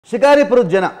ಶಿಕಾರಿಪುರದ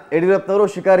ಜನ ಯಡಿಯೂರಪ್ಪನವರು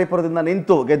ಶಿಕಾರಿಪುರದಿಂದ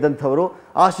ನಿಂತು ಗೆದ್ದಂಥವರು.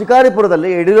 ಆ ಶಿಕಾರಿಪುರದಲ್ಲಿ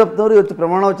ಯಡಿಯೂರಪ್ಪನವರು ಇವತ್ತು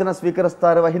ಪ್ರಮಾಣ ವಚನ ಸ್ವೀಕರಿಸ್ತಾ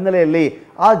ಇರುವ ಹಿನ್ನೆಲೆಯಲ್ಲಿ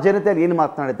ಆ ಜನತೆಯಲ್ಲಿ ಏನು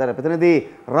ಮಾತನಾಡಿದ್ದಾರೆ ಪ್ರತಿನಿಧಿ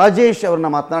ರಾಜೇಶ್ ಅವರನ್ನ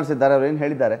ಮಾತನಾಡಿಸಿದ್ದಾರೆ. ಅವರು ಏನು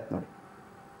ಹೇಳಿದ್ದಾರೆ ನೋಡಿ.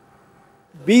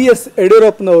 BS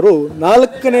ಯಡಿಯೂರಪ್ಪನವರು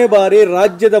 4ನೇ ಬಾರಿ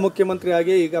ರಾಜ್ಯದ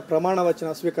ಮುಖ್ಯಮಂತ್ರಿಯಾಗಿ ಈಗ ಪ್ರಮಾಣ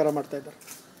ವಚನ ಸ್ವೀಕಾರ ಮಾಡ್ತಾ ಇದ್ದಾರೆ.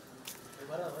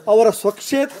 ಅವರ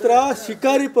ಸ್ವಕ್ಷೇತ್ರ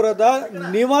ಶಿಕಾರಿಪುರದ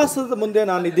ನಿವಾಸದ ಮುಂದೆ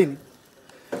ನಾನಿದ್ದೀನಿ.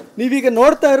 ನೀವೀಗ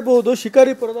ನೋಡ್ತಾ ಇರಬಹುದು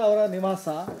ಶಿಕಾರಿಪುರದ ಅವರ ನಿವಾಸ.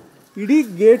 ಇಡೀ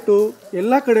ಗೇಟು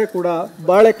ಎಲ್ಲ ಕಡೆ ಕೂಡ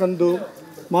ಬಾಳೆಕಂದು,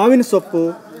 ಮಾವಿನ ಸೊಪ್ಪು,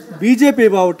 BJP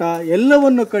ಬಾವುಟ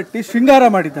ಎಲ್ಲವನ್ನು ಕಟ್ಟಿ ಶೃಂಗಾರ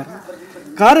ಮಾಡಿದ್ದಾರೆ.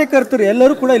 ಕಾರ್ಯಕರ್ತರು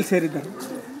ಎಲ್ಲರೂ ಕೂಡ ಇಲ್ಲಿ ಸೇರಿದ್ದಾರೆ.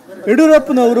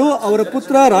 ಯಡಿಯೂರಪ್ಪನವರು ಅವರ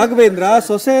ಪುತ್ರ ರಾಘವೇಂದ್ರ,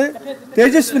 ಸೊಸೆ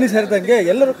ತೇಜಸ್ವಿನಿ ಸೇರಿದಂಗೆ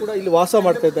ಎಲ್ಲರೂ ಕೂಡ ಇಲ್ಲಿ ವಾಸ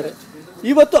ಮಾಡ್ತಾ ಇದ್ದಾರೆ.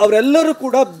 ಇವತ್ತು ಅವರೆಲ್ಲರೂ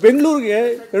ಕೂಡ ಬೆಂಗಳೂರಿಗೆ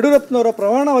ಯಡಿಯೂರಪ್ಪನವರ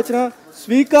ಪ್ರಮಾಣ ವಚನ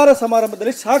ಸ್ವೀಕಾರ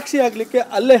ಸಮಾರಂಭದಲ್ಲಿ ಸಾಕ್ಷಿಯಾಗಲಿಕ್ಕೆ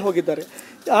ಅಲ್ಲೇ ಹೋಗಿದ್ದಾರೆ.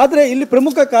 ಆದರೆ ಇಲ್ಲಿ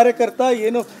ಪ್ರಮುಖ ಕಾರ್ಯಕರ್ತ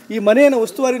ಏನು ಈ ಮನೆಯನ್ನು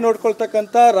ಉಸ್ತುವಾರಿ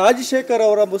ನೋಡ್ಕೊಳ್ತಕ್ಕಂಥ ರಾಜಶೇಖರ್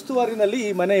ಅವರ ಉಸ್ತುವಾರಿನಲ್ಲಿ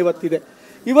ಈ ಮನೆ ಇವತ್ತಿದೆ.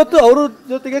 ಇವತ್ತು ಅವರ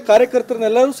ಜೊತೆಗೆ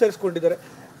ಕಾರ್ಯಕರ್ತರನ್ನೆಲ್ಲರೂ ಸೇರಿಸ್ಕೊಂಡಿದ್ದಾರೆ.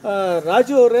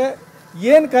 ರಾಜು ಅವರೇ,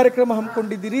 ಏನು ಕಾರ್ಯಕ್ರಮ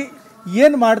ಹಮ್ಮಿಕೊಂಡಿದ್ದೀರಿ,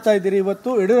 ಏನು ಮಾಡ್ತಾ ಇದ್ದೀರಿ? ಇವತ್ತು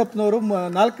ಯಡಿಯೂರಪ್ಪನವರು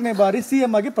 4ನೇ ಬಾರಿ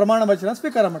CM ಆಗಿ ಪ್ರಮಾಣ ವಚನ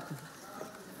ಸ್ವೀಕಾರ ಮಾಡ್ತಿದ್ದಾರೆ.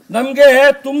 ನಮಗೆ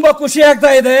ತುಂಬ ಖುಷಿ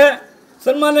ಆಗ್ತಾ ಇದೆ.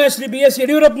 ಸನ್ಮಾನ್ಯ ಶ್ರೀ BS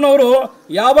ಯಡಿಯೂರಪ್ಪನವರು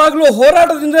ಯಾವಾಗಲೂ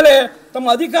ಹೋರಾಟದಿಂದಲೇ ತಮ್ಮ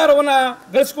ಅಧಿಕಾರವನ್ನು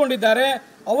ಗಳಿಸ್ಕೊಂಡಿದ್ದಾರೆ.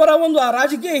 ಅವರ ಒಂದು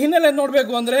ರಾಜಕೀಯ ಹಿನ್ನೆಲೆ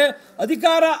ನೋಡಬೇಕು ಅಂದರೆ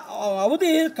ಅಧಿಕಾರ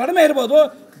ಅವಧಿ ಕಡಿಮೆ ಇರ್ಬೋದು,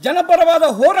 ಜನಪರವಾದ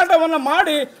ಹೋರಾಟವನ್ನು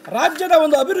ಮಾಡಿ ರಾಜ್ಯದ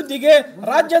ಒಂದು ಅಭಿವೃದ್ಧಿಗೆ,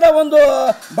 ರಾಜ್ಯದ ಒಂದು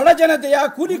ಬಡ ಜನತೆಯ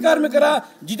ಕೂಲಿ ಕಾರ್ಮಿಕರ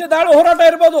ಜಿತೆದಾಳು ಹೋರಾಟ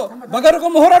ಇರ್ಬೋದು,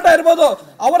 ಬಗರಗೊಮ್ಮ ಹೋರಾಟ ಇರ್ಬೋದು,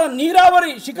 ಅವರ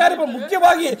ನೀರಾವರಿ ಶಿಕಾರಿಪುರ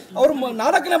ಮುಖ್ಯವಾಗಿ ಅವರು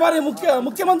 4ನೇ ಬಾರಿ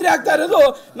ಮುಖ್ಯಮಂತ್ರಿ ಆಗ್ತಾ ಇರೋದು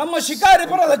ನಮ್ಮ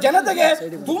ಶಿಕಾರಿಪುರದ ಜನತೆಗೆ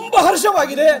ತುಂಬಾ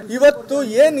ಹರ್ಷವಾಗಿದೆ. ಇವತ್ತು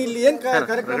ಏನು ಇಲ್ಲಿ ಏನು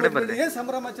ಕಾರ್ಯಕ್ರಮ, ಏನು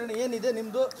ಸಂಭ್ರಮಾಚರಣೆ ಏನಿದೆ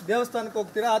ನಿಮ್ಮದು? ದೇವಸ್ಥಾನಕ್ಕೆ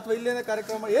ಹೋಗ್ತೀರಾ ಅಥವಾ ಇಲ್ಲೇನೇ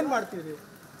ಕಾರ್ಯಕ್ರಮ ಏನು ಮಾಡ್ತೀರಿ?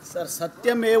 ಸರ್,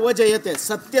 ಸತ್ಯಮೇವ ಜಯತೆ,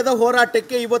 ಸತ್ಯದ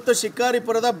ಹೋರಾಟಕ್ಕೆ ಇವತ್ತು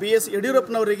ಶಿಕಾರಿಪುರದ BS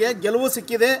ಯಡಿಯೂರಪ್ಪನವರಿಗೆ ಗೆಲುವು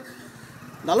ಸಿಕ್ಕಿದೆ.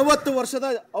 40 ವರ್ಷದ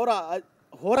ಅವರ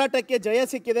ಹೋರಾಟಕ್ಕೆ ಜಯ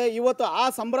ಸಿಕ್ಕಿದೆ. ಇವತ್ತು ಆ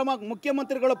ಸಂಭ್ರಮ,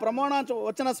 ಮುಖ್ಯಮಂತ್ರಿಗಳು ಪ್ರಮಾಣ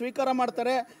ವಚನ ಸ್ವೀಕಾರ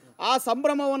ಮಾಡ್ತಾರೆ. ಆ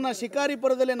ಸಂಭ್ರಮವನ್ನು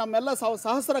ಶಿಕಾರಿಪುರದಲ್ಲಿ ನಮ್ಮೆಲ್ಲ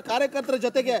ಸಹಸ್ರ ಕಾರ್ಯಕರ್ತರ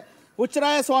ಜೊತೆಗೆ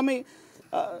ಹುಚ್ಚರಾಯ ಸ್ವಾಮಿ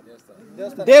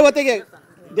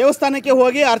ದೇವಸ್ಥಾನಕ್ಕೆ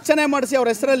ಹೋಗಿ ಅರ್ಚನೆ ಮಾಡಿಸಿ ಅವರ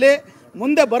ಹೆಸರಲ್ಲಿ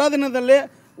ಮುಂದೆ ಬರೋ ದಿನದಲ್ಲಿ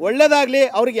ಒಳ್ಳೆಯದಾಗಲಿ,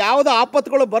 ಅವ್ರಿಗೆ ಯಾವುದೇ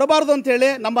ಆಪತ್ತುಗಳು ಬರಬಾರ್ದು ಅಂತೇಳಿ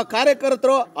ನಮ್ಮ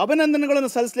ಕಾರ್ಯಕರ್ತರು ಅಭಿನಂದನೆಗಳನ್ನು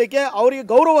ಸಲ್ಲಿಸಲಿಕ್ಕೆ, ಅವರಿಗೆ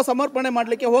ಗೌರವ ಸಮರ್ಪಣೆ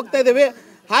ಮಾಡಲಿಕ್ಕೆ ಹೋಗ್ತಾ ಇದ್ದೀವಿ.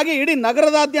 ಹಾಗೆ ಇಡೀ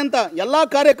ನಗರದಾದ್ಯಂತ ಎಲ್ಲ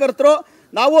ಕಾರ್ಯಕರ್ತರು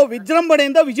ನಾವು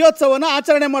ವಿಜೃಂಭಣೆಯಿಂದ ವಿಜಯೋತ್ಸವವನ್ನು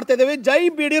ಆಚರಣೆ ಮಾಡ್ತಾ ಇದ್ದೀವಿ. ಜೈ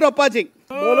ಯಡಿಯೂರಪ್ಪಾಜಿ.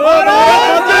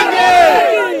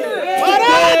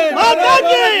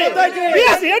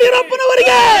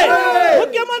 ಯಡಿಯೂರಪ್ಪನವರಿಗೆ,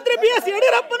 ಮುಖ್ಯಮಂತ್ರಿ BS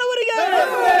ಯಡಿಯೂರಪ್ಪನವರಿಗೆ,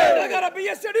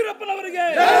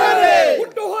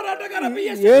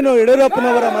 ಏನು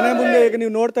ಯಡಿಯೂರಪ್ಪನವರ ಮನೆ ಮುಂದೆ ಈಗ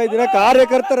ನೀವು ನೋಡ್ತಾ ಇದ್ದೀರಾ,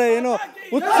 ಕಾರ್ಯಕರ್ತರ ಏನು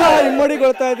ಉತ್ಸಾಹ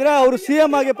ಇಮ್ಮಡಿಗೊಳ್ತಾ ಇದ್ದೀರಾ. ಅವರು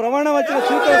CM ಆಗಿ ಪ್ರಮಾಣ ವಚನ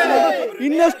ಸ್ವೀಕರಿಸಿದಾಗ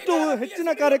ಇನ್ನಷ್ಟು ಹೆಚ್ಚಿನ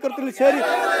ಕಾರ್ಯಕರ್ತರಲ್ಲಿ ಸೇರಿ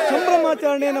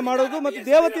ಸಂಭ್ರಮಾಚರಣೆಯನ್ನು ಮಾಡೋದು ಮತ್ತು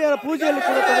ದೇವತೆಯರ ಪೂಜೆಯಲ್ಲಿ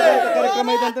ಕೂಡ ಕಾರ್ಯಕ್ರಮ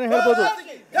ಇದೆ ಅಂತಲೇ ಹೇಳ್ಬೋದು.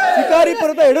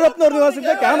 ಶಿಕಾರಿಪುರದ ಯಡಿಯೂರಪ್ಪನವರ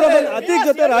ನಿವಾಸದಿಂದ ಕ್ಯಾಮ್ರಾಮನ್ ಅತೀಕ್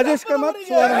ಜೊತೆ ರಾಜೇಶ್ ಕುಮಾರ್,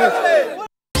 ಸುವರ್ಣ ನ್ಯೂಸ್.